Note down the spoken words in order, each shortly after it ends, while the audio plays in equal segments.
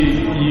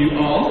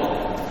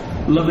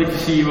Lovely to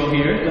see you all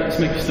here. Let's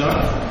make a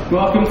start.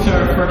 Welcome to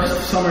our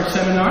first summer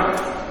seminar.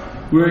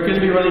 We're going to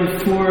be running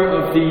 4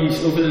 of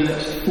these over the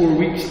next 4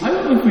 weeks. I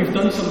don't know if we've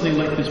done something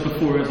like this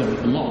before as a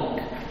block.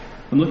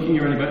 I'm looking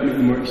around about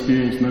meeting more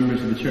experienced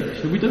members of the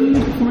church. Have we done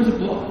this before as a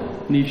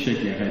block? Neve's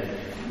shaking her head.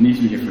 Neve's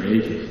been here for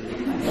ages.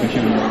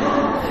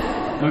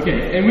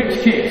 Okay, in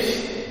which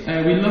case,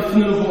 we'd love to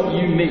know what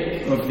you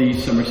make of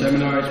these summer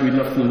seminars. We'd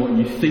love to know what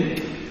you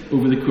think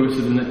over the course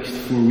of the next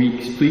 4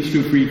 weeks. Please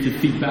feel free to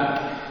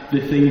feedback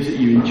the things that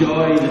you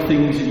enjoy, the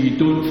things that you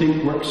don't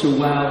think work so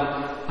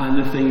well,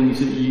 and the things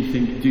that you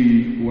think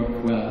do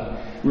work well.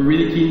 We're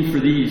really keen for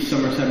these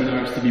summer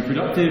seminars to be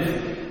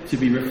productive, to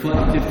be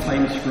reflective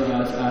times for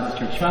us as a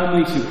church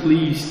family, so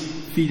please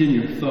feed in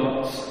your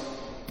thoughts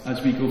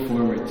as we go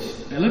forward.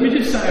 Let me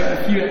just set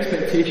out a few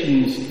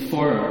expectations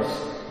for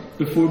us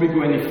before we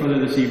go any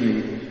further this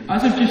evening.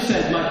 As I've just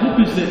said, my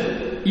hope is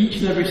that each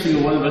and every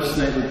single one of us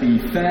tonight would be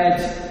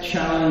fed,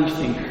 challenged,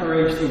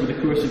 encouraged over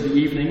the course of the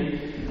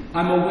evening.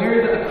 I'm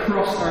aware that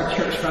across our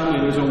church family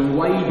there's a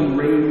wide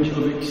range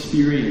of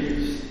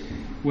experience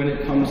when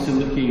it comes to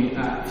looking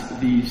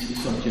at these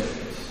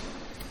subjects.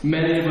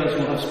 Many of us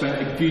will have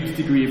spent a good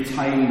degree of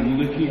time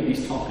looking at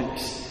these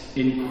topics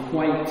in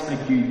quite a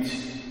good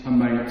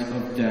amount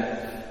of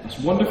depth. That's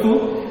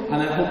wonderful,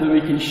 and I hope that we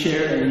can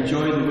share and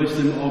enjoy the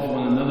wisdom of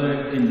one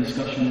another in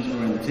discussions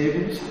around the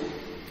tables.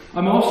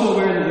 I'm also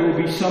aware that there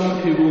will be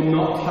some who will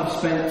not have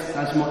spent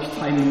as much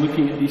time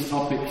looking at these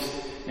topics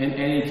in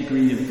any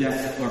degree of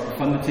depth or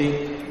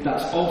profundity.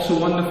 That's also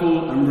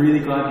wonderful. I'm really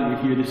glad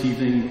that you're here this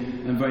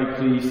evening. I'm very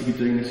pleased to be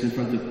doing this in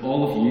front of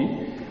all of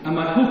you. And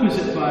my hope is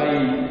that by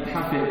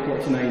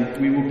 8:30,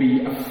 we will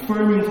be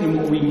affirmed in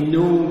what we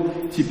know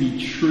to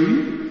be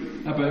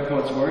true about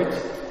God's Word.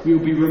 We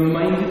will be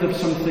reminded of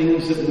some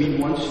things that we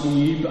once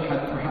knew but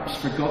had perhaps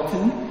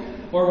forgotten.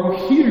 Or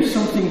we'll hear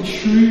something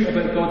true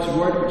about God's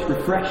Word which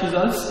refreshes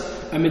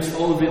us amidst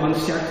all of the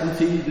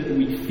uncertainty that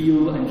we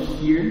feel and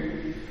hear.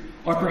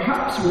 Or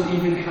perhaps we'll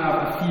even have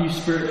a few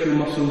spiritual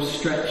muscles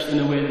stretched in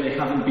a way that they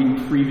haven't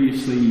been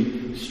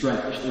previously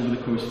stretched over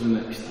the course of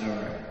the next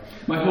hour.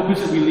 My hope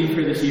is that we leave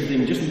here this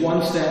evening just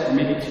one step or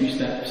maybe 2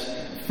 steps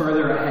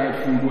further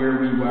ahead from where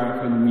we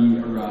were when we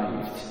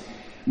arrived.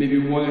 Maybe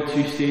 1 or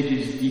 2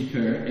 stages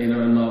deeper in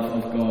our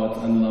love of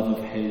God and love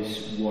of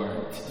His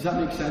Word. Does that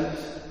make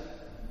sense?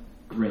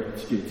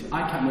 Great, good.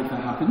 I can't make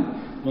that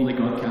happen. Only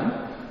God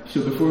can. So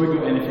before we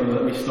go any further,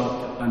 let me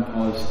stop and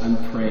pause and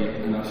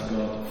pray and ask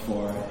God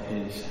for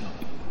His help.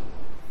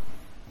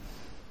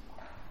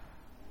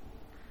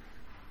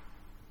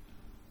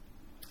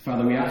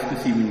 Father, we ask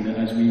this evening that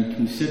as we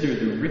consider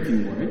the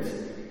written Word,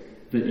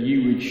 that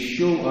you would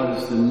show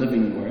us the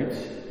living Word,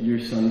 your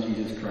Son,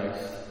 Jesus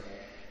Christ.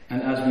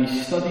 And as we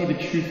study the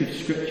truth of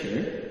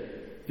Scripture,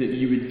 that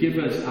you would give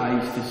us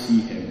eyes to see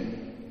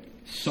Him,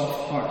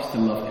 soft hearts to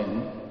love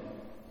Him,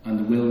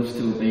 and wills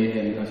to obey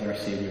Him as our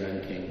Saviour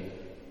and King.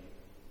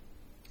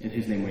 In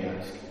His name we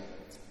ask.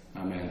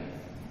 Amen.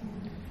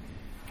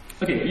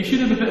 Okay, you should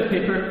have a bit of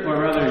paper,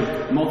 or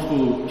rather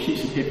multiple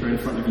sheets of paper in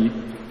front of you.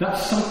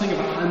 That's something of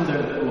a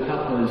handout that will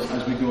help us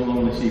as we go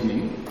along this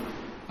evening.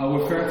 I'll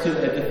refer to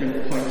it at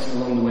different points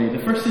along the way.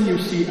 The first thing you'll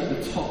see at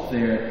the top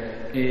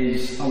there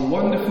is a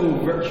wonderful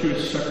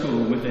virtuous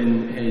circle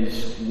within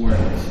His Word.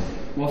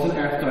 What on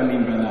earth do I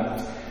mean by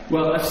that?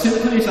 Well, as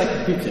simply as I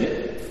can put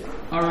it,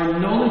 our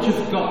knowledge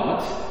of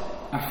God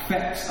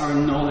affects our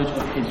knowledge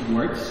of His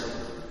words,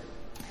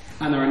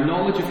 and our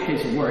knowledge of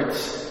His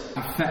words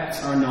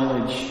affects our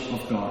knowledge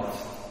of God.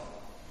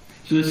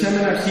 So the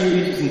seminar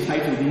series is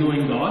entitled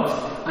Knowing God,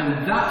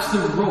 and that's the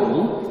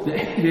role that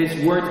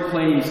His Word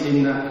plays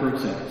in that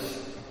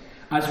process.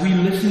 As we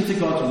listen to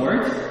God's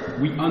Word,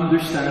 we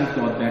understand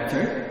God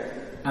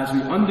better. As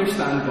we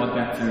understand God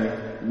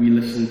better, we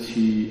listen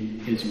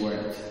to His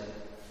Word.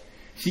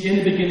 See, in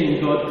the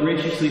beginning, God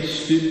graciously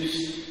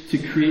stoops to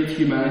create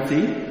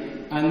humanity,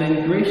 and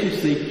then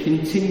graciously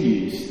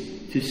continues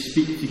to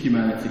speak to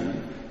humanity.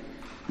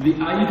 The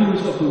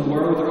idols of the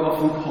world are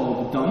often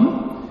called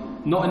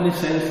dumb, not in the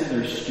sense that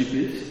they're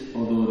stupid,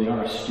 although they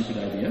are a stupid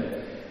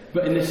idea,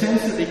 but in the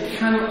sense that they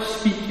cannot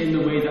speak in the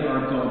way that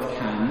our God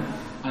can,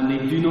 and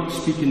they do not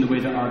speak in the way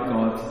that our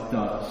God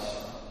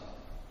does.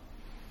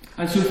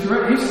 And so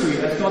throughout history,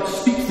 as God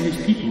speaks to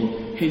His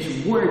people,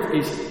 His Word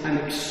is an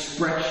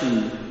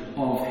expression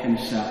of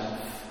Himself.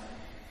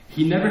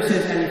 He never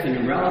says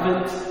anything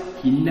irrelevant,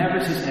 He never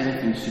says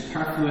anything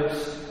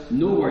superfluous,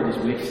 no word is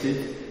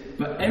wasted,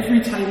 but every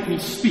time He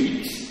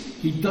speaks,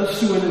 He does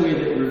so in a way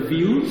that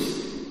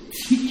reveals,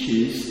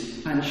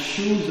 teaches, and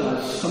shows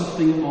us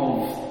something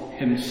of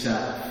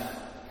Himself.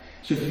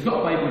 So if you've got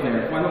a Bible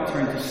there, why not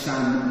turn to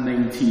Psalm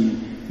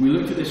 19? We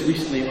looked at this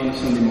recently on a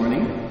Sunday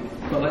morning,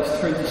 but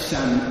let's turn to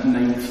Psalm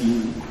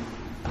 19.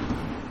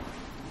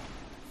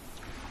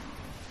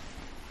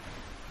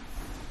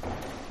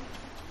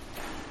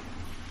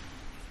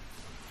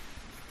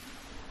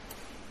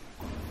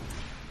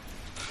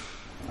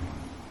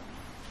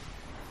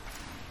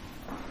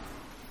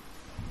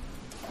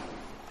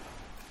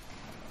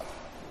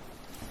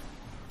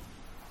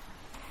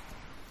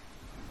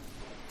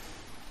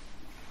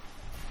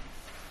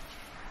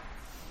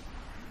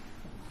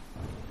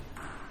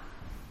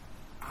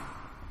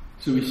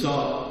 So we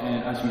saw,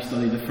 as we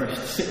studied the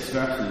first 6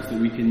 verses, that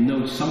we can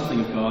know something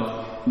of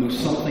God, know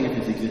something of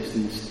his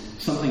existence,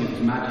 something of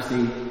his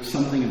majesty,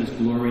 something of his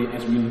glory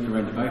as we look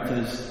around about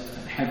us,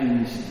 at the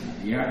heavens,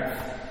 at the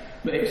earth.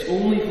 But it's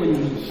only when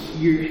we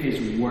hear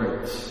his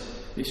words,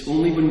 it's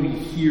only when we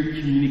hear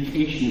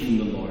communication from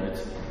the Lord,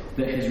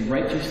 that his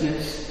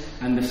righteousness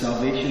and the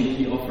salvation that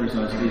he offers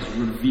us is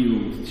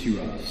revealed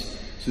to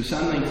us. So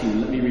Psalm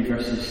 19, let me read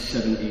verses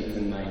 7, 8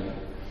 and 9.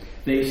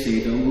 They say,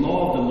 the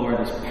law of the Lord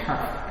is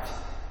perfect,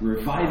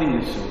 reviving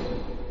the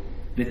soul.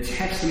 The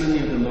testimony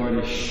of the Lord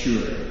is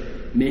sure,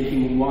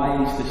 making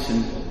wise the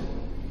simple.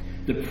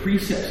 The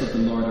precepts of the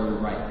Lord are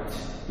right,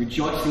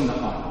 rejoicing the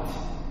heart.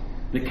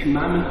 The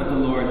commandment of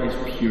the Lord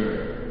is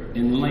pure,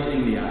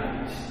 enlightening the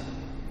eyes.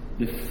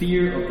 The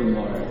fear of the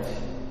Lord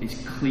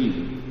is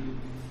clean,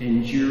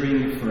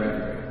 enduring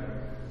forever.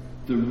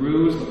 The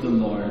rules of the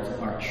Lord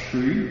are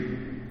true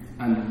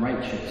and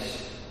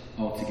righteous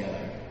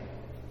altogether.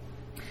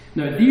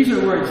 Now, these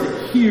are words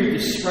that here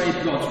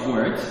describe God's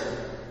word,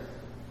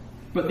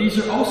 but these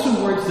are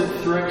also words that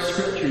throughout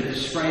Scripture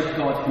describe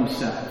God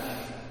himself.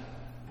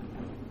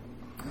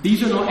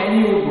 These are not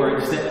any old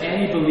words that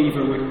any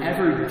believer would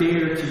ever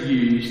dare to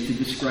use to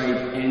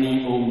describe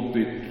any old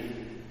book.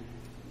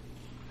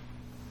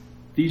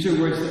 These are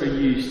words that are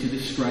used to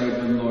describe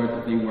the Lord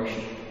that they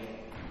worship.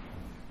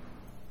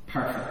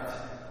 Perfect,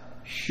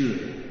 sure,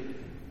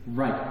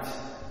 right,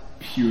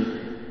 pure,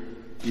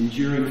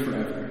 enduring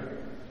forever,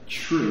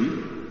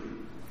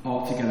 true,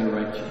 altogether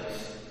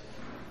righteous.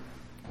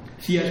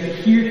 See, as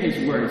we hear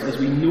his words, as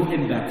we know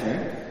him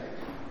better,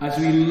 as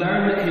we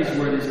learn that his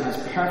word is as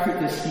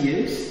perfect as he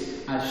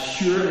is, as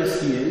sure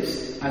as he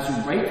is, as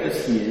right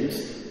as he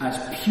is,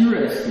 as pure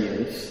as he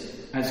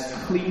is, as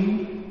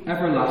clean,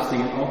 everlasting,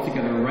 and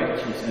altogether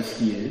righteous as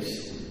he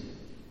is,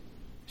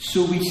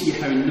 so we see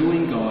how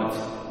knowing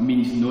God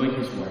means knowing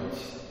his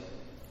words,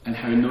 and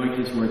how knowing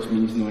his words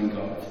means knowing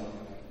God.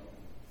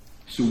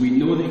 So we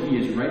know that he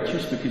is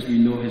righteous because we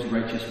know his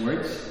righteous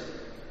words,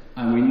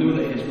 and we know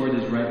that his word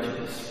is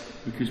righteous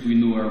because we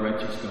know our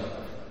righteous God.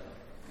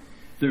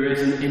 There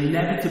is an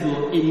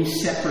inevitable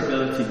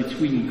inseparability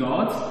between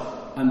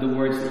God and the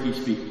words that he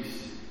speaks.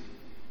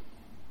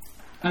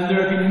 And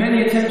there have been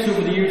many attempts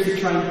over the years to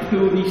try and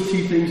pull these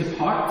two things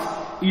apart,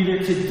 either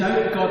to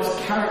doubt God's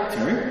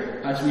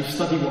character as we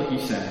study what he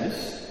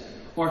says,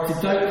 or to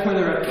doubt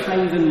whether a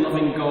kind and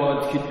loving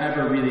God could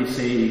ever really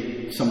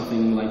say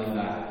something like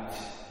that.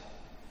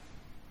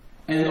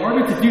 And in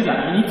order to do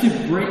that, you need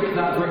to break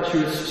that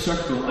virtuous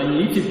circle, and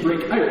you need to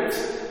break out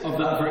of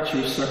that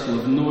virtuous circle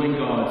of knowing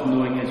God,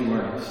 knowing his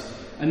words.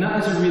 And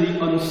that is a really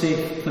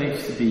unsafe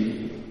place to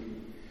be.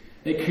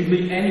 It could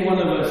lead any one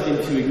of us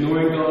into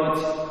ignoring God,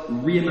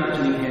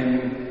 reimagining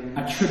him,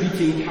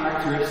 attributing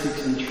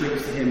characteristics and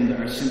traits to him that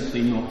are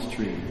simply not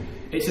true.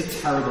 It's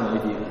a terrible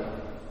idea.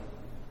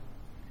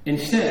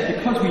 Instead,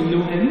 because we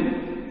know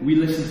him, we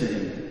listen to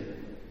him.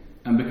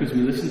 And because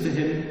we listen to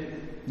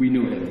him, we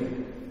know him.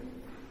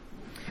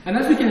 And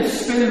as we kind of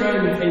spin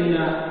around in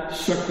that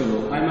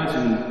circle, I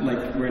imagine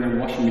like we're in a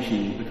washing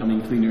machine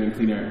becoming cleaner and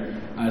cleaner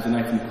as an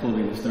item of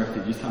clothing is dirty,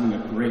 just having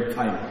a great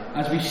time.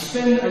 As we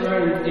spin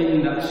around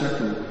in that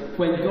circle,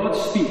 when God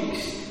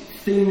speaks,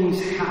 things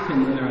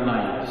happen in our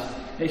lives.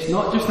 It's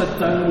not just a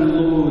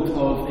download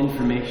of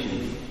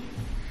information.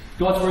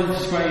 God's word is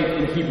described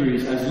in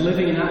Hebrews as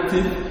living and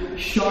active,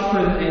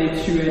 sharper than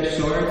any two-edged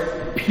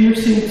sword,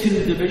 piercing to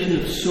the division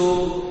of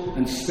soul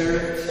and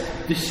spirit,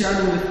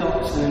 discerning the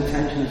thoughts and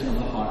intentions of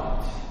the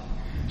heart.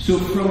 So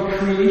from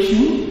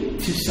creation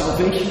to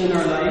salvation in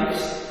our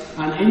lives,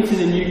 and into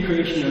the new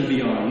creation and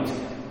beyond,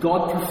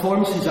 God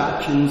performs his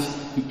actions,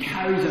 he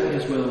carries out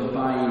his will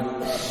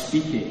by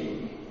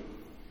speaking.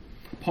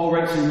 Paul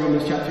writes in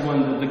Romans chapter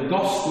 1 that the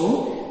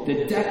gospel,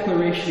 the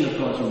declaration of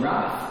God's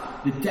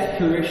wrath, the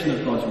declaration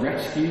of God's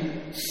rescue,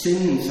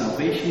 sin and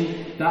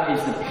salvation, that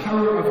is the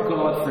power of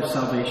God for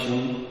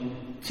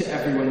salvation to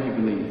everyone who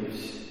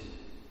believes.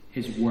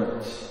 His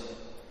words.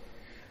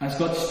 As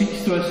God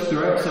speaks to us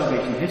throughout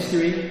salvation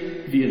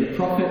history, via the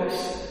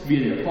prophets,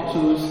 via the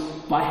apostles,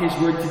 by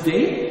his word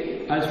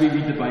today, as we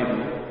read the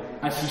Bible,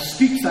 as he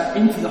speaks that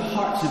into the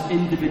hearts of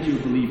individual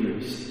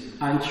believers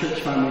and church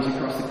families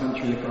across the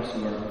country and across the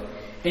world.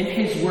 In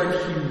his word,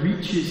 he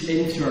reaches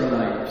into our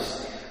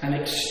lives and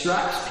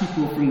extracts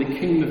people from the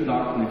kingdom of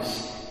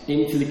darkness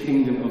into the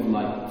kingdom of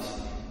light,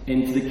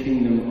 into the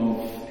kingdom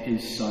of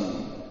his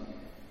Son.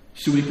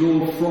 So we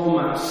go from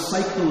a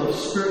cycle of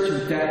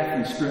spiritual death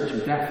and spiritual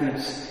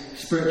deafness,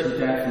 spiritual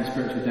death and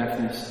spiritual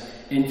deafness,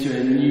 into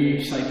a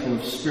new cycle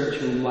of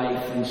spiritual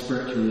life and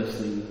spiritual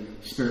listening,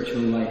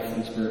 spiritual life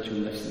and spiritual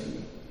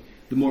listening.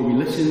 The more we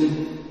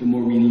listen, the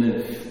more we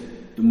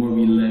live. The more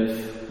we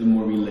live, the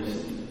more we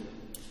listen.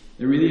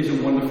 It really is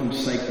a wonderful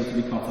cycle to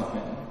be caught up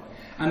in.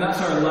 And that's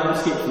our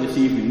landscape for this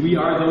evening. We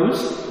are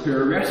those who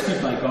are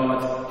rescued by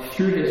God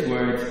through his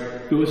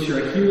word, those who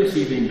are here this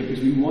evening because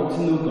we want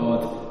to know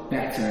God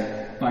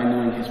better by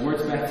knowing his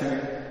words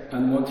better,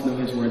 and want to know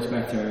his words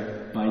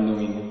better by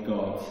knowing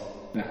God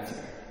better.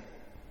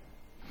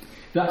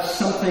 That's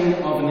something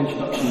of an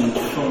introduction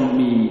from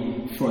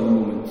me for the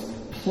moment.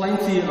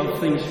 Plenty of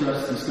things for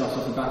us to discuss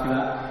off the back of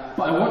that,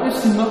 but I want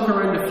us to knock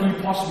around a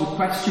few possible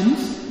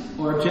questions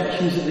or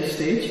objections at this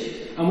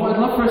stage. And what I'd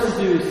love for us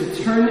to do is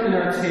to turn in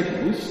our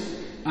tables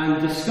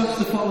and discuss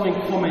the following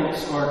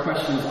comments or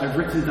questions I've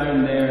written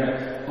down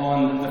there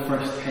on the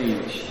first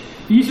page.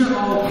 These are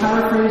all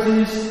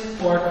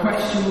paraphrases or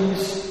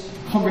questions,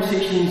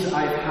 conversations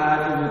I've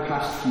had over the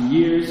past few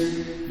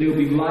years. There will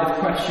be live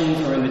questions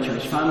or in the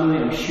church family,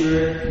 I'm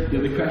sure.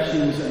 There will be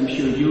questions that I'm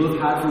sure you'll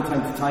have had from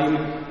time to time,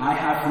 I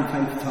have from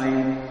time to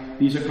time.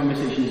 These are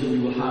conversations that we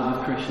will have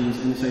with Christians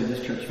inside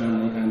this church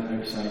family and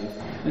outside.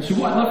 And so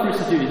what I'd love for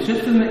us to do is,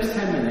 just for the next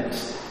 10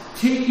 minutes,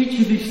 take each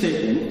of these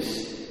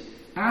statements,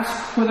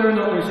 ask whether or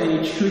not there's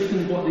any truth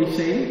in what they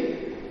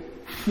say,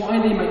 why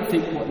they might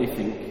think what they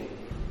think,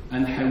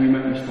 and how we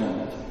might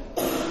respond.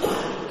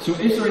 So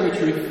is there any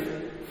truth?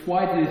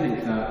 Why do they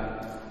think that?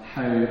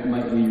 How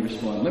might we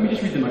respond? Let me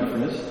just read them out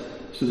for us,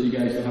 so that you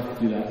guys don't have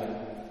to do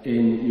that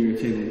in your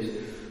tables.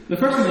 The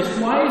first one is,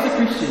 why as a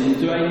Christian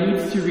do I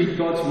need to read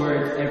God's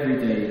Word every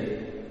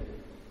day?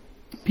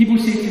 People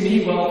say to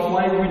me, well,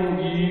 why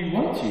wouldn't you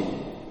want to?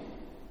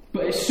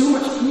 But it's so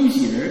much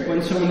easier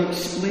when someone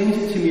explains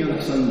it to me on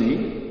a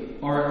Sunday,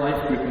 or at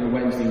life group on a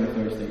Wednesday or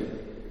Thursday.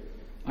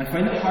 I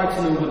find it hard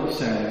to know what it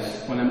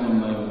says when I'm on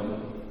my own.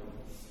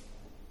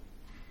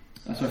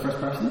 That's my first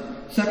person.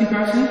 Second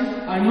person,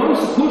 I know I'm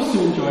supposed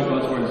to enjoy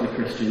God's Word as a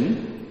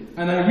Christian,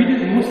 and I read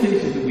it most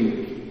days of the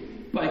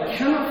week, but I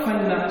cannot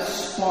find that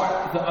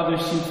spark that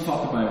others seem to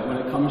talk about when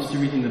it comes to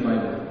reading the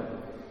Bible.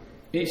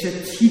 It's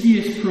a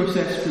tedious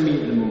process for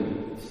me at the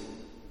moment.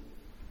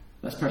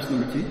 That's person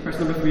number 2.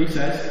 Person number 3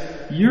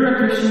 says, you're a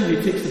Christian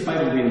who takes the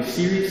Bible really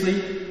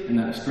seriously, and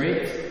that's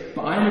great,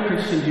 but I'm a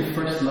Christian who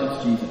first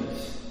loves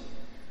Jesus.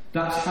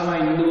 That's how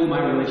I know my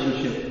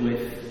relationship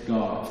with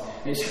God.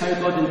 It's how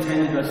God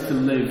intended us to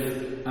live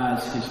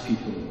as His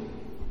people.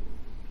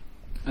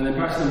 And then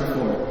person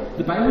number 4.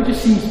 The Bible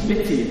just seems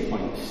bitty at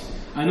points.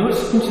 I know it's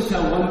supposed to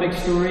tell one big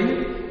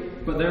story,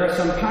 but there are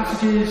some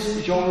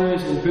passages,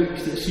 genres, and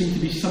books that seem to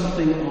be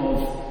something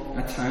of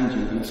a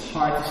tangent, and it's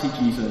hard to see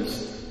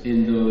Jesus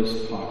in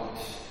those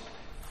parts.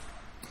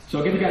 So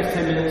I'll give you guys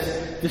 10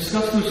 minutes,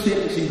 discuss those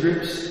statements in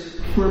groups,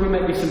 where we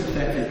might be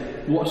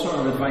sympathetic, what sort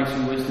of advice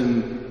and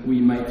wisdom we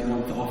might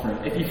want to offer.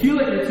 If you feel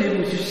like your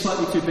table is just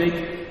slightly too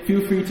big,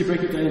 feel free to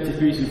break it down into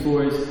 3s and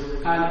 4s,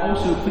 and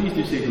also please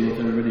do say hello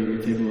to everybody at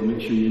your table and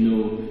make sure you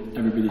know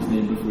everybody's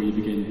name before you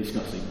begin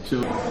discussing. So,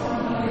 okay,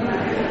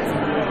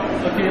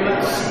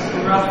 let's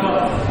wrap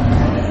up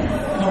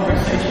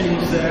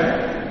conversations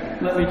there.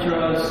 Let me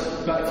draw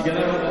us back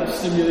together. I hope that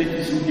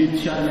stimulated some good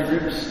chat in your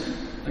groups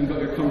and got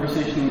your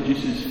conversational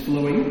juices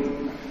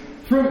flowing.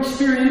 From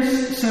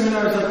experience,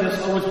 seminars like this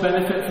always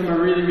benefit from a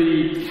really,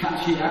 really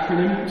catchy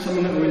acronym,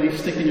 something that will really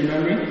stick in your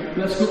memory.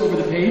 Let's go over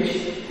the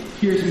page.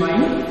 Here's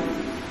mine.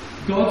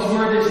 God's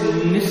Word is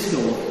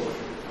niskel.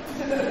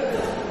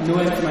 No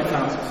end to my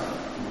task.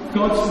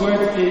 God's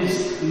Word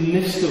is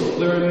niskel.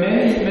 There are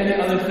many, many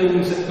other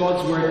things that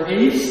God's Word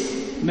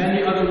is,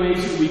 many other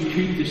ways that we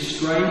could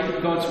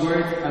describe God's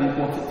Word and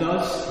what it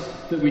does,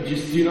 that we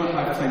just do not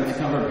have time to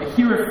cover. But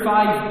here are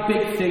 5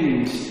 big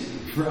things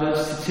for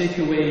us to take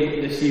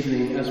away this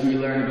evening as we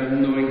learn about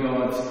knowing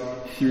God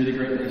through the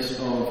greatness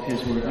of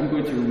His Word. I'm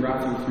going to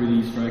rattle through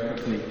these very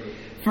quickly.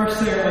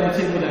 First there on the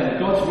table then,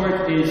 God's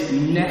Word is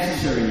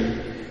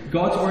necessary.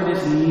 God's Word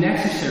is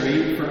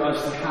necessary for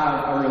us to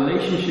have a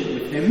relationship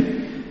with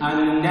Him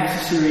and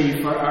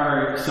necessary for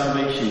our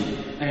salvation.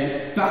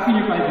 Back in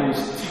your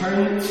Bibles,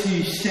 turn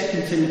to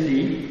 2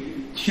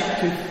 Timothy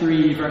chapter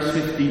 3 verse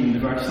 15, the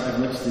verse that I've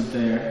listed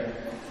there.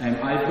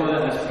 I've got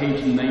it as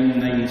page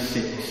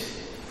 996.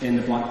 In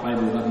the Black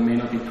Bible. That may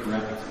not be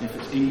correct. If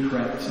it's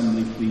incorrect,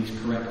 somebody please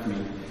correct me.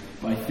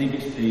 But I think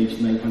it's page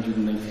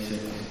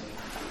 996.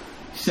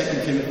 2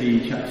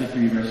 Timothy chapter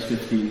 3 verse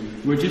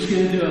 15. We're just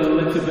going to do a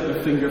little bit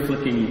of finger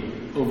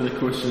flicking over the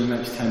course of the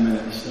next 10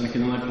 minutes, and I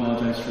can only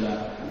apologise for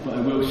that. But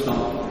I will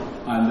stop,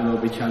 and there will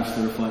be a chance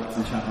to reflect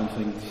and chat about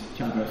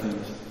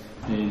things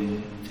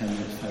in 10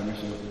 minutes time or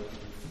so.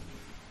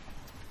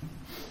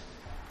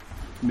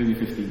 Maybe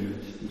 15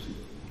 minutes. We'll see.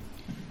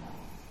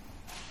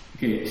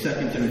 Okay, 2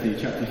 Timothy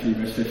chapter 3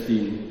 verse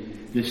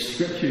 15. The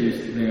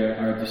scriptures there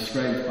are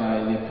described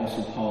by the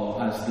Apostle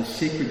Paul as the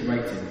sacred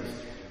writings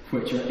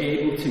which are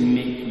able to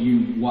make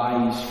you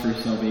wise for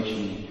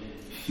salvation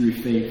through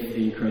faith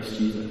in Christ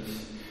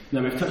Jesus.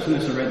 Now we've touched on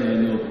this already, I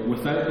know, but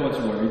without God's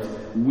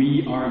Word,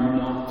 we are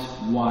not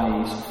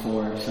wise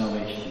for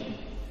salvation.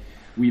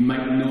 We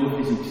might know of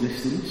His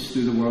existence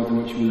through the world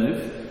in which we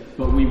live,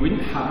 but we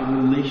wouldn't have a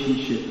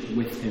relationship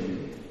with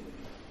Him.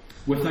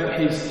 Without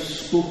His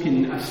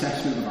spoken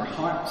assessment of our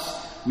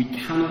hearts, we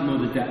cannot know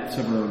the depths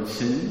of our own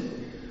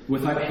sin.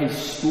 Without His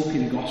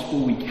spoken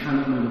gospel, we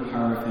cannot know the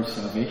power of His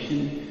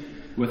salvation.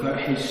 Without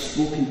His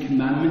spoken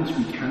commandments,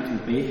 we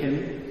can't obey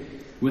Him.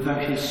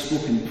 Without His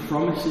spoken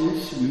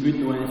promises, we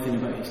wouldn't know anything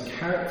about His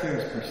character,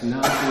 His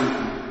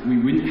personality. We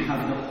wouldn't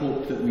have the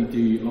hope that we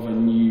do of a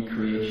new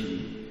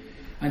creation.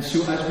 And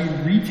so as we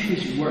read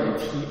his word,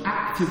 he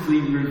actively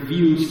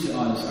reveals to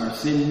us our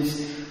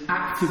sins,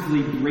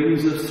 actively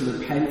brings us to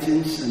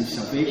repentance and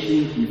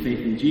salvation through faith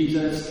in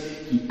Jesus.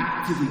 He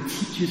actively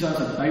teaches us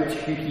about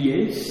who he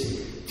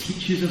is,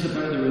 teaches us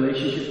about the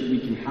relationship that we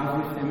can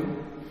have with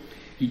him.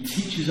 He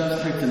teaches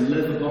us how to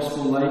live a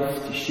gospel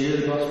life, to share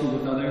the gospel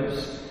with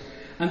others.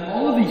 And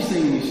all of these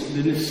things,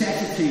 the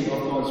necessity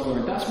of God's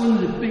word, that's one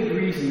of the big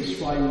reasons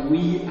why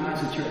we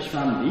as a church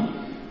family,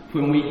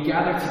 when we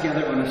gather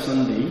together on a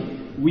Sunday,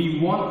 we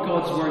want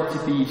God's word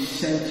to be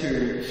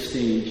centre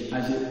stage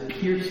as it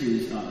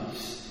pierces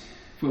us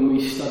when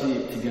we study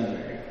it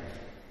together.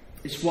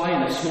 It's why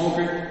in a small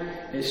group,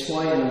 it's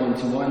why in a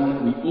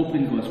one-to-one, we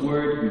open God's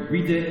word, we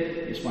read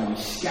it. It's why we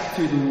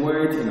scatter the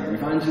word in our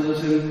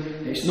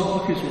evangelism. It's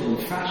not because we're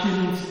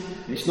old-fashioned.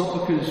 It's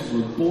not because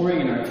we're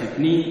boring in our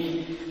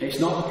technique. It's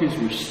not because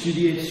we're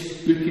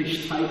studious,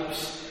 bookish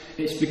types.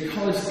 It's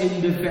because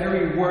in the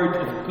very word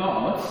of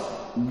God,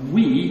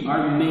 we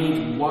are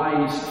made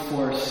wise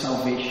for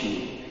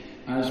salvation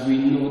as we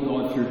know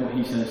God through what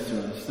he says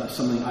to us. That's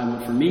something I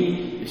want for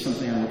me, it's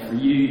something I want for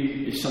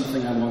you, it's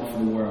something I want for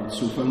the world.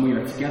 So when we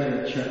are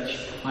together at church,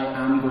 I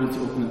am going to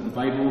open up the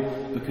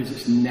Bible because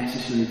it's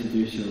necessary to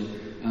do so,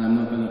 and I'm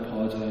not going to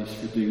apologise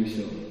for doing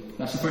so.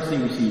 That's the first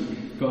thing we see.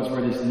 God's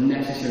word is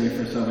necessary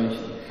for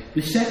salvation.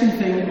 The second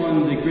thing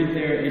on the grid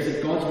there is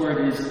that God's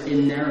word is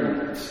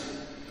inerrant.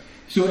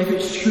 So if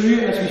it's true,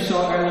 as we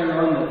saw earlier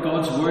on, that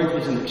God's word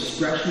is an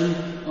expression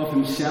of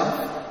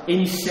himself,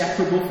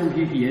 inseparable from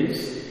who he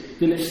is,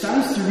 then it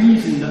stands to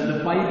reason that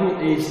the Bible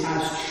is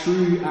as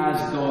true as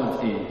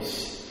God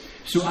is.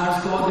 So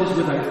as God is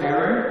without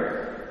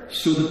error,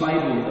 so the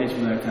Bible is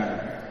without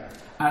error.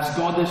 As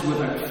God is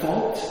without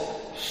fault,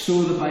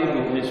 so the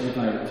Bible is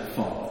without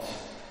fault.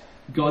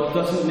 God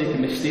doesn't make a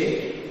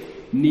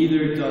mistake,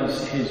 neither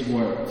does his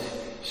word.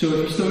 So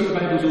if you still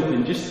got your Bibles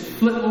open, just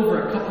flip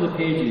over a couple of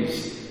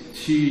pages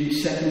to 2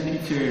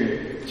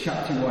 Peter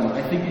chapter 1.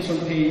 I think it's on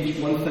page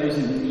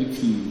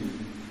 1018.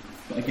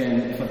 But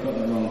again, if I've got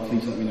that wrong,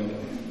 please let me know.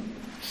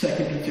 2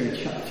 Peter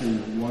chapter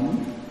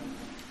 1.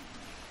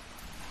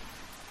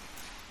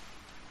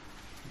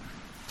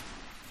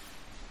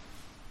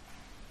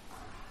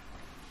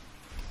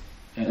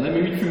 Let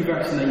me read from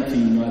verse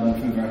 19 rather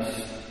than from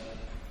verse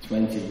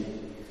 20.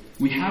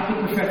 We have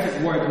the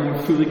prophetic word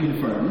more fully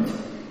confirmed,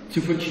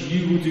 to which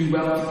you will do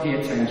well to pay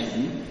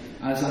attention,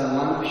 as a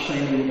lamp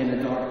shining in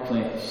a dark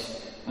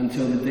place,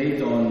 until the day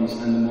dawns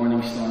and the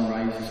morning star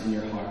rises in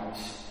your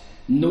hearts.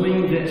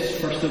 Knowing this,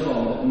 first of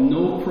all, that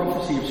no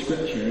prophecy of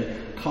Scripture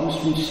comes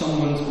from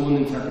someone's own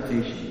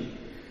interpretation.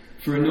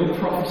 For no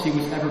prophecy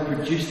was ever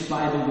produced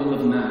by the will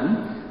of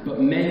man,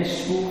 but men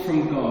spoke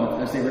from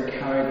God as they were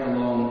carried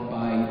along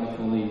by the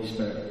Holy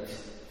Spirit.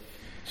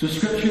 So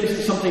Scripture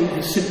isn't something that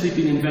has simply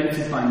been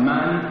invented by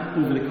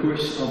man over the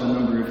course of a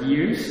number of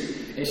years.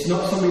 It's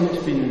not something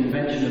that's been an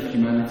invention of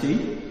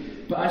humanity.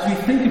 But as we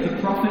think of the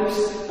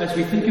prophets, as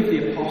we think of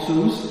the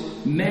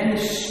apostles, men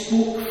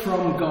spoke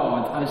from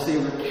God as they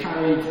were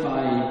carried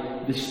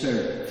by the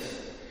Spirit.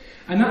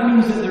 And that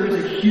means that there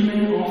is a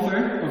human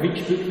author of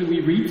each book that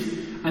we read,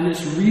 and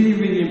it's really,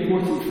 really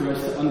important for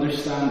us to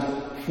understand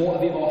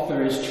what the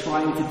author is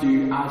trying to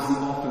do as the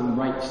author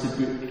writes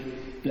the book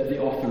that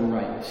the author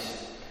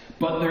writes.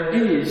 But there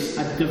is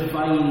a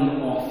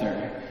divine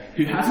author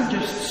who hasn't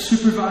just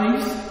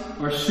supervised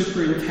or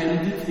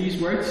superintended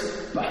these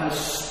words, but has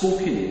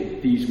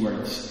spoken these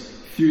words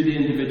through the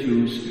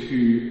individuals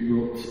who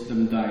wrote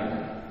them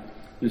down.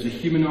 There's a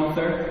human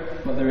author,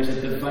 but there is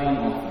a divine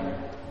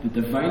author.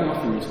 The divine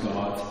author is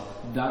God.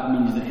 That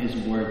means that his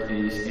word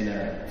is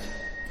inerrant.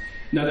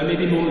 Now, there may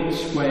be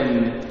moments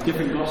when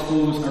different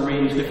Gospels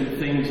arrange different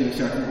things in a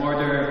certain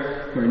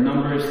order, where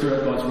numbers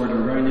throughout God's word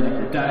are rounded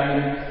up or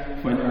down,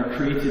 when our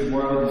created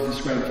world is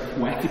described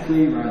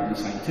poetically rather than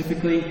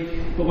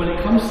scientifically. But when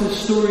it comes to the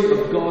story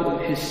of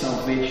God and his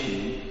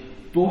salvation,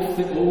 both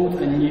the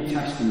Old and New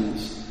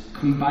Testaments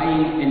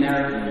combine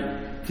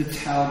inerrantly to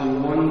tell the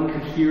one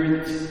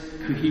coherent,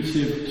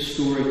 cohesive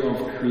story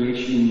of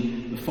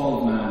creation, the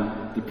fall of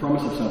man, the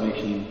promise of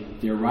salvation,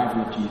 the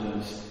arrival of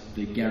Jesus,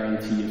 the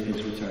guarantee of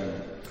his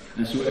return.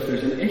 And so if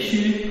there's an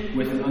issue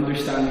with an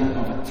understanding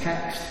of a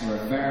text or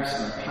a verse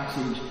or a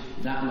passage,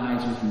 that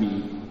lies with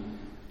me.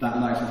 That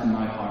lies with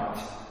my heart,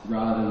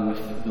 rather than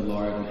with the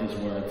Lord and his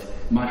word.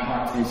 My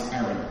heart is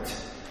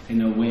errant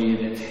in a way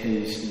that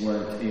his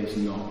word is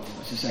not.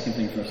 That's the second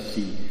thing for us to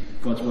see.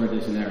 God's word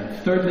is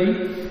inerrant.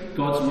 Thirdly,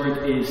 God's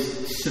word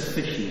is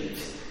sufficient.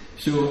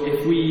 So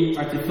if we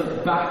are to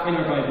flip back in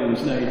our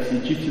Bibles now to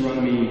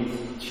Deuteronomy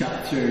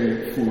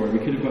chapter 4, we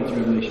could have gone to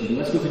Revelation, but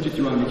let's go to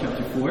Deuteronomy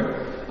chapter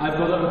 4. I've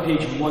got it on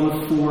page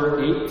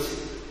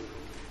 148.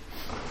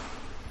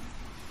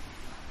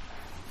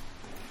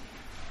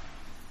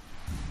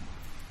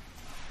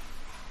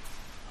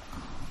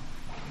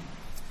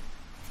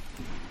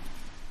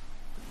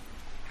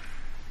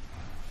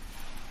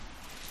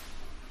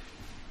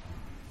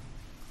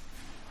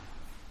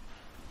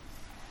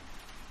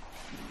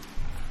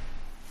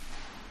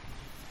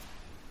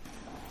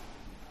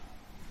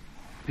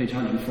 Page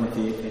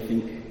 148, I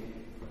think.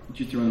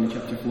 Deuteronomy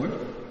chapter 4.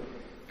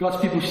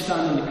 God's people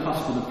stand on the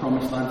cusp of the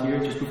promised land here,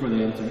 just before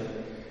they enter.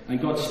 And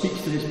God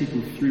speaks to his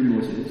people through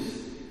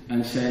Moses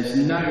and says,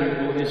 "Now,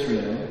 O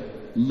Israel,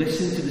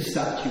 listen to the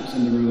statutes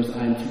and the rules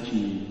I am teaching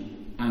you,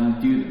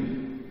 and do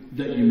them,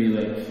 that you may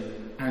live,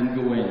 and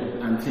go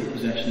in and take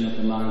possession of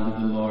the land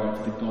that the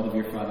Lord, the God of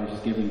your fathers, has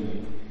given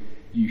you.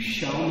 You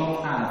shall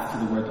not add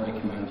to the word that I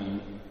command you,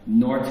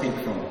 nor take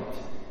from it,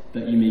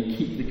 that you may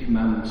keep the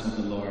commandments of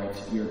the Lord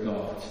your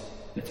God,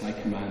 that I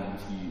command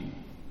you."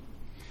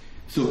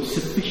 So,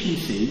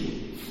 sufficiency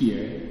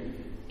here,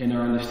 in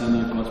our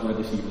understanding of God's word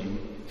this evening,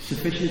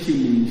 sufficiency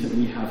means that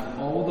we have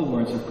all the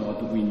words of God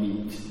that we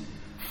need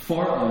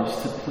for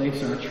us to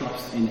place our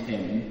trust in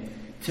him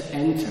to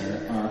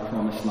enter our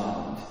promised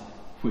land,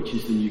 which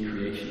is the new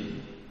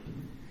creation.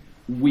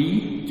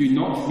 We do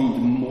not need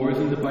more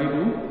than the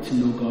Bible to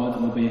know God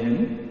and obey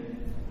him.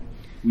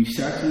 We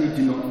certainly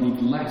do not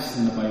need less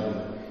than the Bible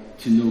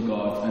to know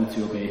God and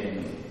to obey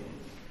him.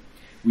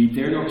 We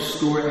dare not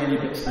store any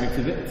bits out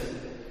of it.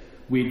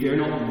 We dare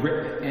not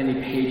rip any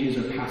pages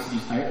or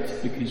passages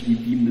out because we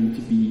deem them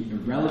to be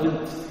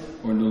irrelevant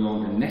or no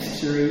longer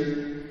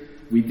necessary.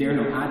 We dare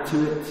not add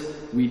to it.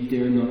 We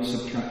dare not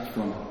subtract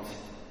from it.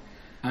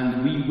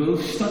 And we will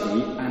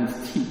study and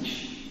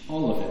teach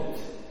all of it.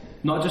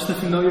 Not just the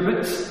familiar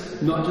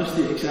bits, not just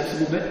the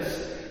accessible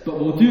bits, but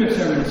we'll do a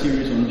sermon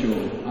series on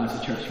Joel as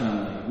a church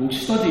family. We'll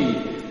study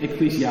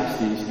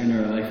Ecclesiastes in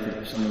our life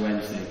groups on a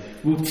Wednesday.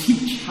 We'll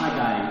teach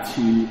Haggai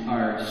to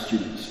our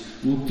students.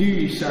 We'll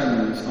do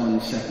sermons on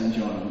 2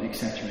 John,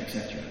 etc.,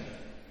 etc.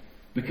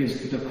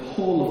 Because the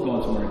whole of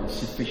God's word is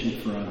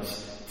sufficient for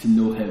us to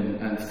know him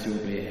and to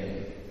obey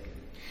him.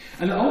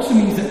 And it also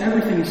means that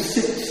everything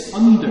sits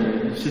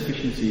under the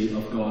sufficiency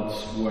of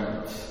God's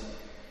words.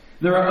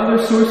 There are other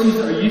sources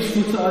that are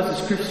useful to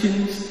us as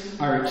Christians,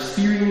 our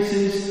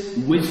experiences,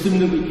 wisdom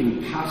that we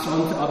can pass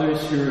on to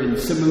others who are in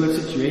similar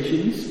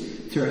situations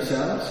to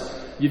ourselves.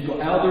 You've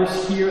got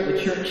elders here at the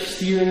church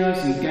steering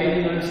us and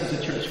guiding us as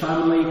a church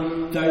family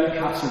down the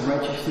paths of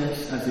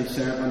righteousness as they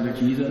serve under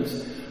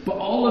Jesus. But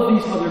all of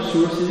these other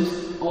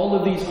sources, all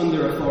of these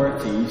under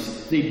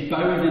authorities, they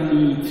bow the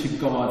knee to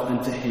God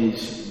and to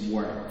his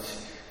word.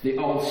 They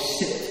all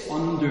sit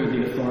under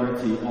the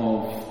authority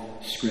of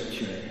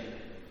Scripture.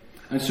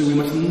 And so we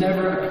must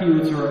never appeal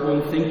to our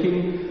own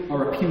thinking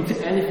or appeal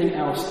to anything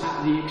else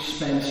at the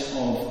expense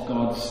of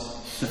God's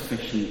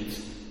sufficient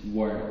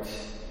word.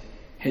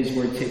 His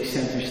word takes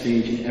centre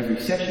stage in every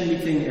session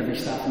meeting, every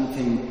staff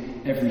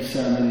meeting, every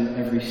sermon,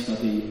 every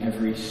study,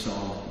 every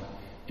song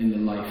in the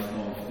life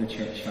of the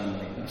church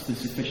family. That's the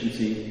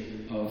sufficiency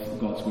of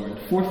God's word.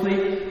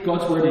 Fourthly,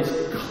 God's word is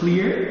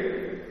clear.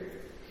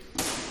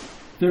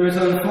 There is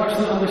an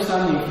unfortunate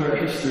understanding throughout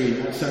history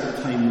at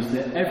certain times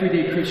that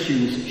everyday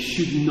Christians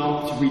should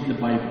not read the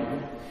Bible,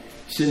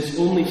 since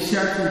only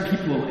certain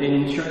people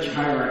in church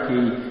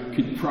hierarchy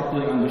could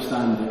properly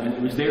understand it, and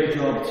it was their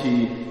job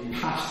to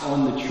pass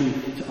on the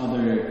truth to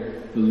other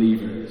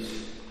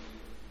believers.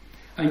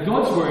 And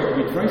God's word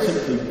would very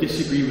simply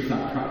disagree with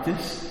that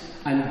practice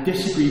and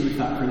disagree with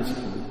that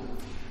principle.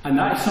 And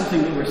that is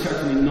something that we're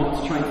certainly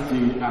not trying to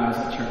do as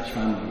a church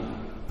family.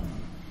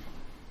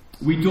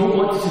 We don't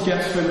want to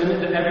suggest for a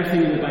minute that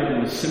everything in the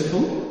Bible is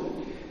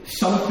simple.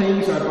 Some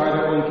things are, by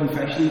their own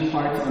confession,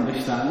 hard to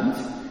understand.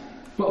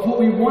 But what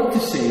we want to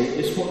say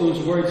is what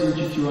those words in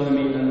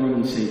Deuteronomy and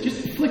Romans say.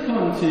 Just flick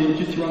on to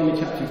Deuteronomy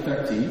chapter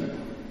 30,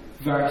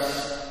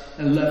 verse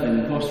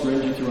 11, whilst we're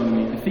in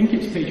Deuteronomy. I think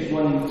it's page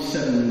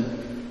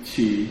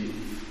 172.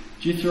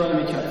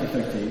 Deuteronomy chapter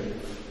 30.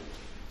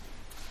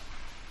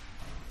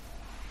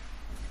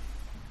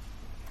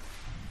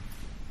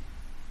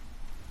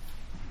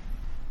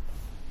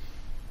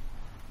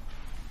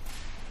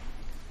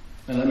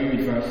 And let me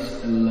read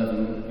verse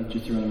 11 of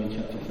Deuteronomy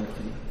chapter 30.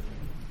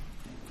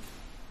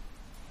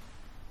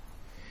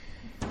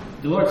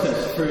 The Lord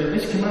says, "For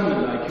this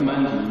commandment that I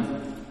command you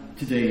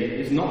today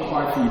is not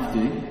hard for you to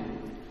do,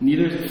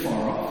 neither is it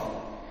far off.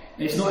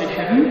 It's not in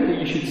heaven that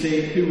you should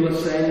say, 'Who will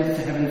ascend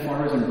to heaven for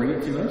us and bring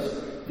it to us,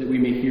 that we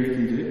may hear it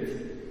and do it?'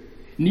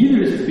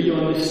 Neither is it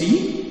beyond the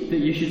sea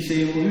that you should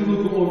say, 'Well, who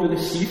will go over the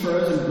sea for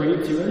us and bring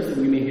it to us, that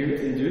we may hear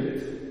it and do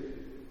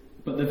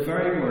it?' But the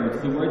very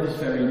word, the word is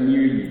very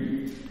near you.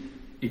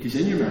 It is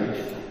in your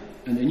mouth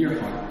and in your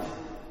heart,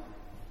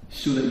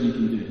 so that you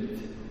can do it."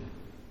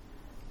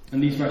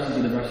 And these verses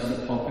are the verses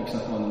that Paul picks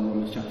up on in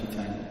Romans chapter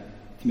 10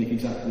 to make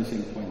exactly the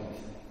same point.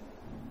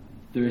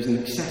 There is an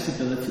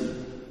accessibility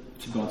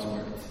to God's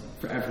word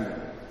for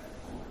everyone.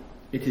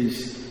 It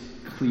is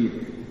clear.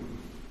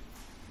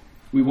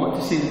 We want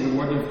to say that the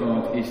word of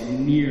God is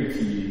near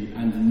to you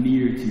and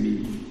near to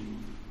me.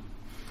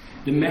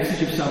 The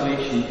message of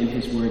salvation in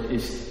his word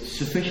is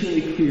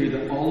sufficiently clear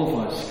that all of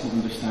us can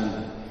understand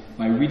it.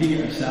 By reading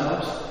it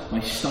ourselves, by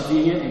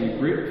studying it in a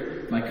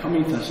group, by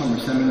coming to a summer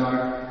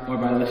seminar, or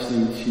by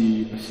listening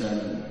to a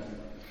sermon.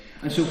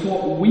 And so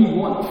what we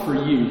want for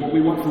you, what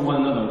we want for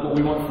one another, what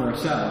we want for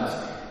ourselves,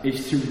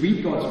 is to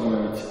read God's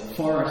word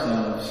for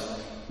ourselves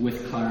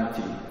with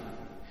clarity.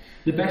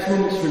 The best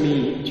moments for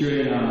me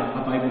during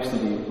a Bible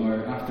study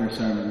or after a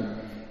sermon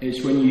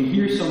is when you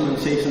hear someone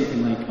say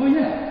something like, oh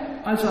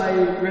yeah, as I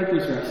read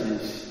those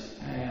verses,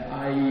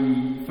 I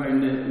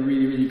found it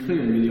really, really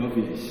clear and really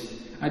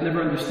obvious. I'd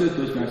never understood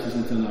those verses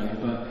until now,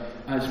 but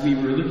as we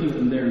were looking at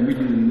them there and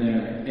reading them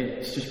there,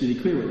 it's just really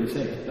clear what they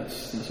say.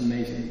 That's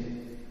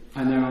amazing.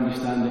 I now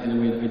understand it in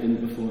a way that I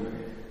didn't before.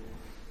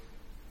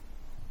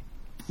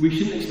 We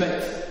shouldn't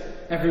expect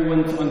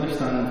everyone to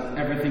understand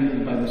everything that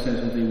the Bible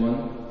says on day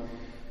one,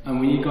 and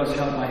we need God's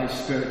help by His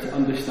Spirit to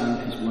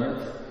understand His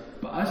Word.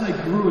 But as I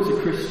grow as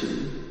a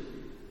Christian,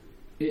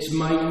 it's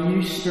my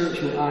new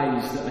spiritual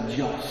eyes that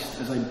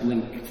adjust as I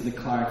blink to the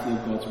clarity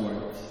of God's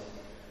Word,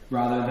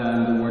 rather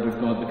than the Word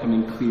of God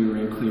becoming clearer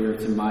and clearer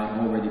to my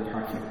already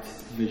perfect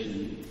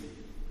vision.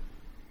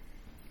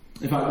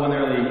 In fact, one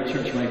early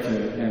church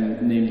writer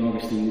named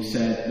Augustine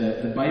said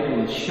that the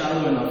Bible is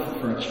shallow enough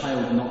for a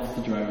child not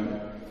to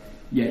drown,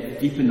 yet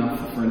deep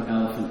enough for an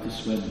elephant to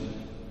swim.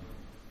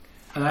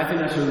 And I think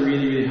that's a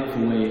really, really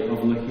helpful way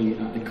of looking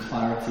at the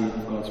clarity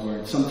of God's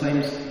Word.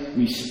 Sometimes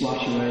we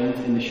splash around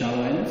in the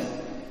shallow end,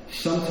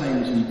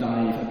 sometimes we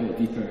dive a bit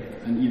deeper,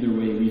 and either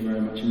way we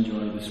very much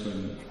enjoy the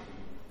swim.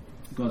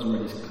 God's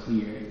Word is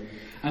clear.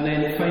 And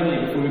then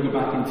finally, before we go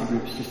back into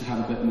groups, just to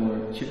have a bit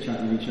more chit-chat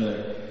with each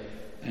other,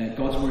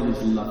 God's Word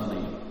is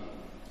lovely.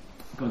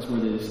 God's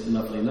Word is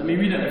lovely. Let me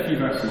read out a few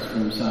verses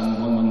from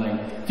Psalm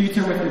 119. Do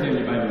turn with me there in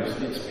your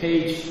Bibles. It's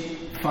page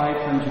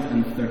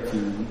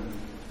 513.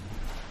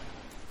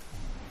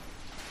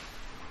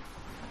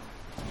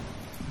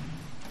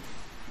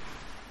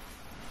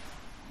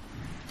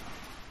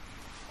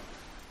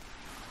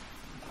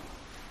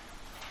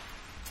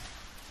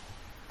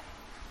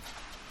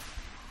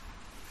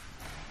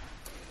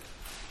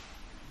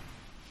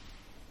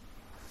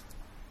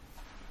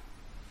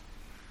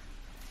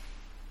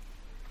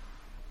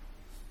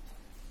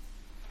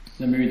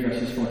 Let me read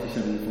verses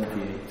 47 and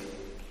 48.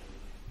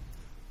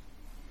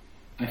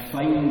 I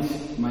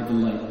find my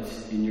delight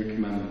in your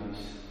commandments,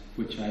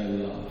 which I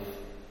love.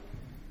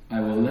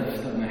 I will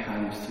lift up my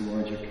hands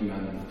towards your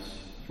commandments,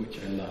 which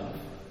I love,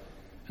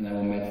 and I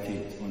will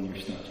meditate on your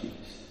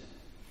statutes.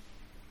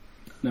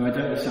 Now, I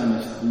doubt the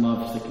psalmist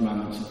loves the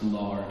commandments of the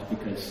Lord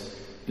because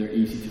they're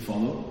easy to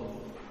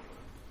follow.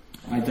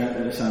 I doubt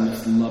that the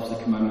psalmist loves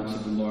the commandments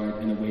of the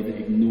Lord in a way that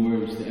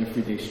ignores the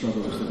everyday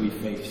struggles that we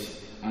face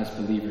as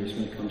believers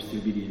when it comes to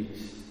obedience.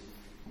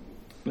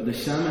 But the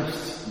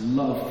psalmist's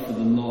love for the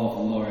law of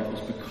the Lord is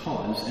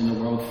because in a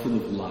world full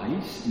of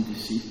lies and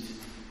deceit,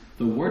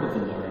 the word of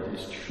the Lord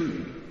is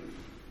true.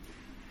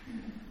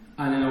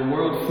 And in a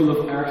world full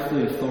of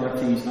earthly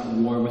authorities at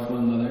war with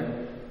one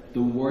another,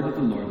 the word of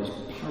the Lord is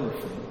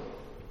powerful.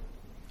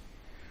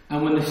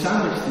 And when the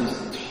psalmist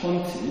is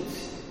taunted,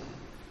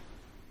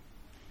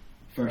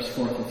 verse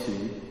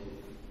 42,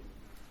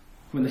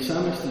 when the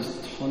psalmist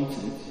is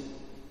taunted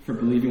for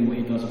believing what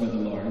he does about the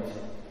Lord,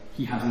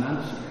 he has an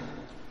answer.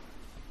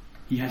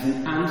 He has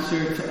an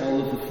answer to all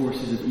of the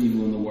forces of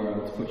evil in the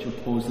world which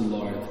oppose the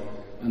Lord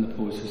and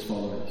oppose his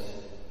followers.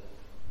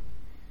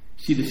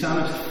 See, the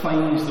psalmist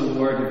finds the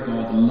word of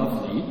God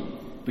lovely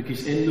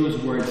because in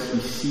those words he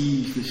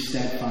sees the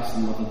steadfast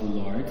love of the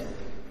Lord,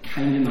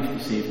 kind enough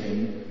to save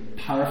him,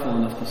 powerful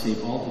enough to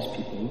save all his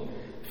people,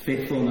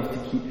 faithful enough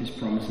to keep his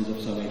promises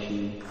of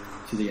salvation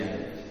to the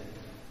end.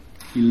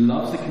 He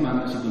loves the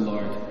commandments of the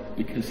Lord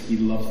because he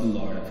loves the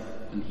Lord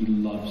and he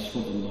loves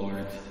what the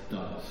Lord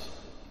does.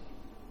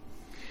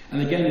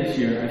 And again this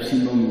year I've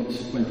seen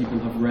moments when people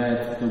have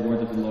read the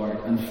word of the Lord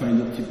and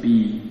found it to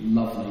be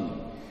lovely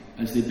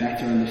as they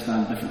better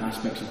understand different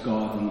aspects of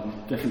God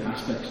and different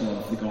aspects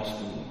of the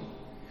gospel.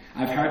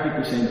 I've heard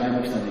people say in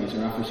Bible studies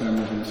or after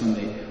sermons on a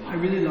Sunday, I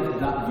really loved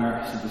that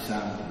verse of the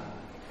psalm.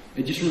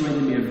 It just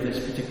reminded me of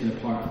this particular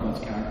part of God's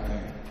character.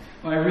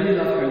 Or I really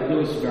love how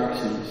those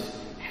verses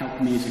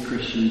help me as a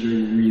Christian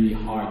during really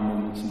hard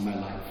moments in my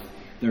life.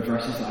 They're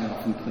verses that I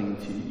often cling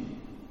to.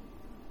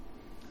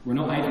 We're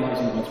not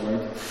idolizing God's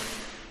word.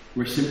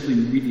 We're simply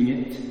reading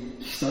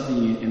it,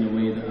 studying it in a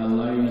way that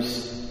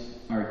allows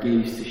our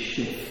gaze to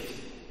shift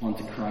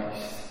onto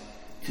Christ,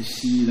 to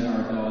see that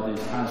our God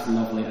is as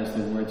lovely as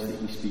the words that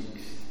he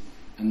speaks,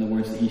 and the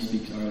words that he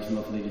speaks are as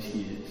lovely as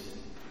he is.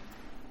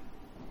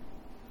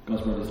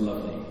 God's word is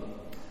lovely.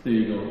 There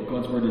you go.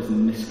 God's word is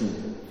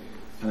Niskal.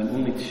 And I'm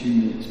only 2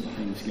 minutes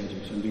behind schedule,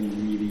 so I'm doing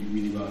really,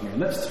 really well here.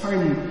 Let's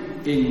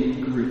turn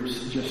in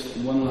groups just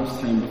one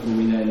last time before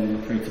we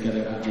then pray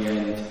together at the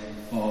end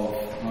of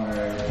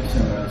our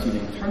sermon this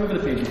evening. Turn over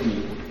the page with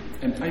me.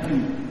 I've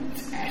been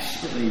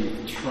desperately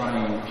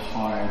trying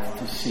hard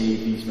to save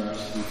these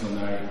verses until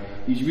now.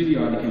 These really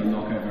are the kind of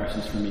knockout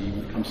verses for me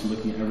when it comes to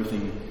looking at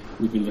everything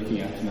we've been looking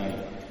at tonight.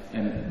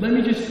 Let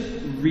me just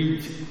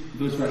read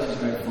those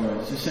verses out for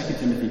us. It's 2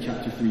 Timothy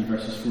chapter 3,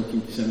 verses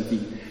 14 to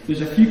 17. There's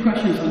a few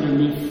questions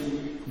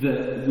underneath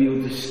that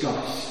we'll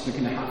discuss. They're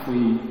kind of halfway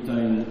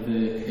down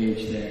the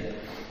page there.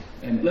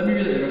 Let me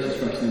read out the verses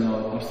first, and then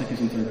I'll stick us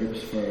into our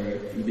groups for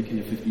maybe kind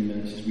of 15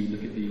 minutes as we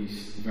look at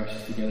these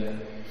verses together.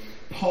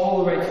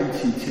 Paul, writing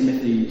to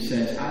Timothy,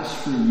 says, "As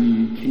for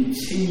you,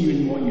 continue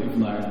in what you have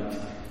learned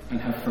and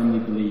have firmly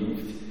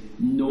believed,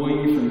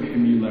 knowing from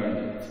whom you learned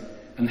it,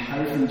 and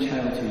how from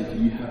childhood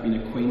you have been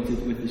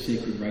acquainted with the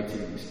sacred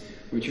writings,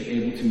 which are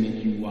able to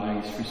make you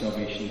wise for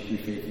salvation through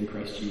faith in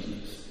Christ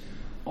Jesus.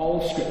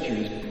 All Scripture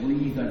is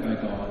breathed out by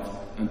God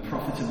and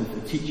profitable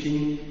for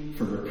teaching,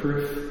 for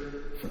reproof,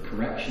 for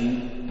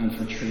correction, and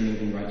for training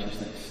in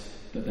righteousness,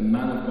 that the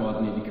man of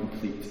God may be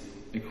complete,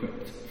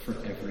 equipped for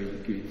every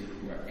good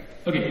work."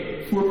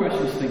 Okay, 4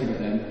 questions to think about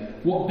then.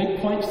 What big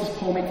points does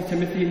Paul make to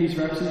Timothy in these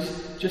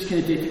verses? Just kind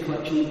of data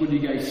collection. What do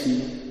you guys see?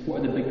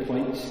 What are the big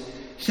points?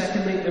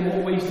 Secondly, in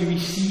what ways do we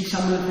see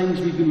some of the things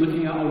we've been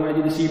looking at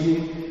already this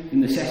evening? The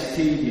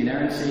necessity, the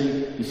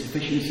inerrancy, the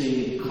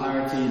sufficiency, the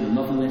clarity, the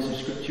loveliness of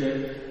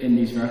Scripture in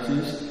these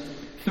verses.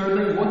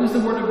 Thirdly, what does the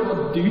Word of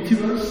God do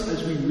to us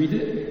as we read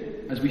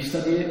it, as we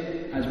study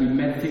it, as we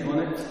meditate on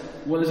it?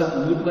 What does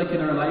that look like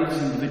in our lives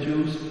as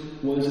individuals?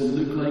 What does it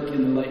look like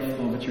in the life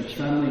of a church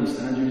family in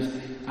St Andrews?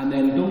 And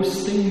then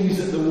those things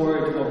that the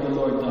Word of the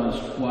Lord does,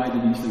 why do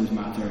these things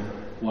matter?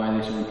 Why are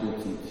they so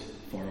important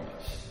for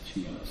us,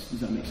 to us? Does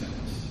that make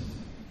sense?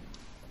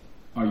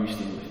 Are you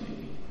still with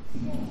me?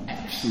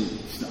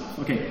 Excellent stuff.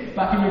 Okay,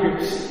 back in your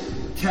groups,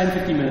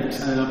 10-15 minutes,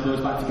 and then I'll close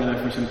back together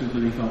for some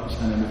concluding thoughts,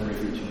 and then we'll pray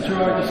for each other. So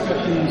our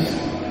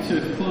discussions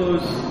to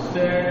close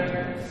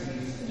there.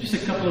 Just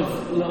a couple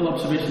of little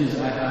observations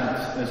I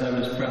had as I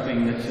was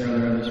prepping this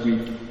earlier this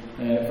week.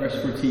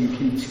 Verse 14,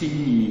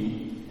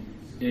 continue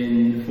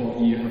in what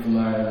you have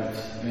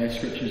learned.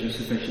 Scriptures are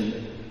sufficient.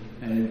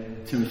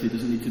 Timothy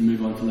doesn't need to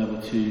move on to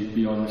level 2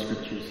 beyond the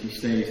Scriptures. He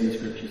stays in the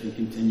Scriptures and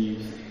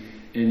continues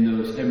in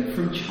those.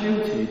 From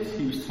childhood,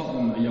 he was taught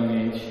them at a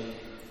young age.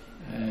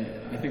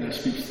 I think that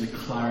speaks to the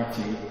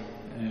clarity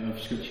of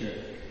Scripture.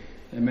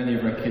 Many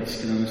of our kids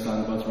can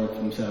understand God's Word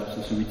for themselves,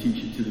 and so we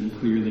teach it to them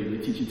clearly. We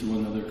teach it to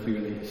one another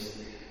clearly. It's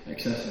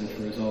accessible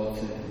for us all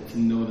to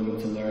know them and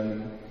to learn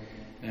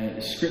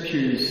them.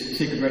 Scriptures,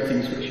 sacred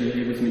writings, which are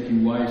able to make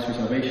you wise for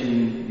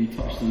salvation. We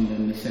touched on the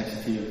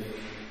necessity of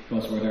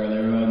God's Word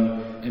earlier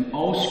on.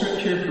 All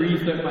Scripture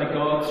breathed out by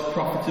God,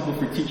 profitable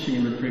for teaching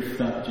and reproof.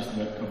 That just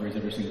about covers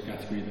every single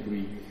category that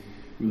we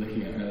were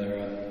looking at earlier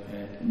on.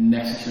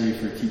 Necessary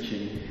for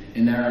teaching.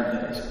 Inerrant,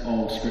 that is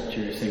all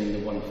Scripture, saying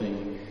the one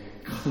thing.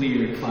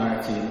 Clear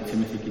clarity that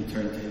Timothy can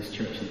turn to his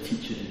church and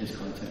teach it in his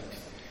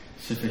context.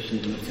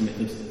 Sufficient that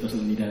Timothy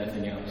doesn't need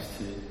anything else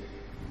to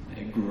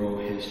grow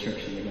his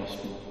church in the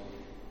gospel.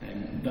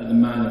 That the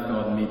man of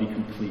God may be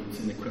complete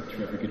and equipped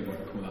for every good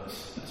work. Well,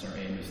 that's our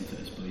aim, isn't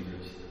it, as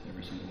believers,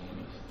 every single one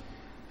of us.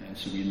 And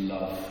so we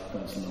love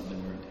God's lovely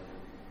word.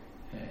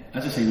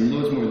 As I say,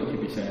 loads more that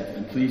could be said,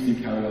 and please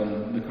do carry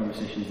on the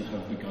conversations that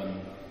have begun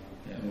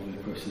over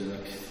the course of the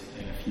next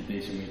few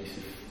days and weeks,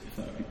 if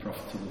that would be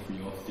profitable for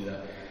you all to do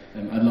that.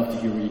 I'd love to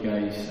hear what you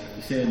guys have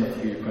to say. I'd love to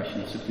hear your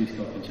questions, so please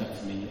come up and chat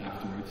to me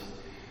afterwards.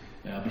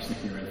 I'll be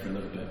sticking around for a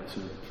little bit,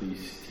 so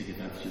please take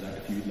advantage of that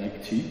if you would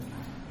like to.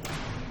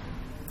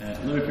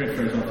 Let me pray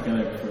for us all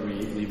together before we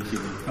leave this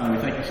evening. Father,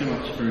 thank you so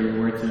much for your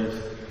word to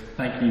us.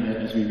 Thank you that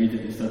as we read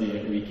it and study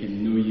it, we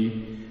can know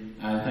you.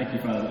 And thank you,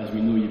 Father, that as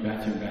we know you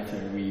better and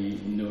better, we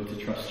know to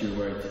trust your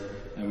word,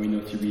 and we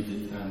know to read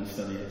it and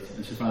study it.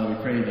 And so, Father, we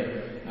pray that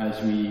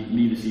as we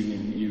leave this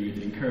evening, you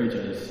would encourage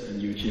us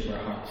and you would shape our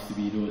hearts to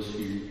be those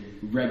who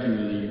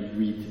regularly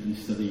read and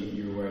study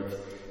your word,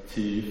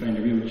 to find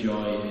a real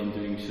joy in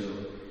doing so,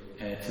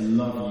 to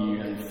love you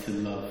and to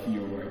love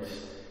your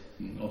words.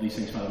 And all these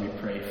things, Father, we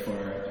pray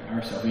for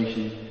our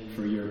salvation,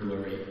 for your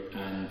glory,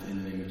 and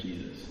in the name of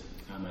Jesus.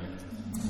 Amen.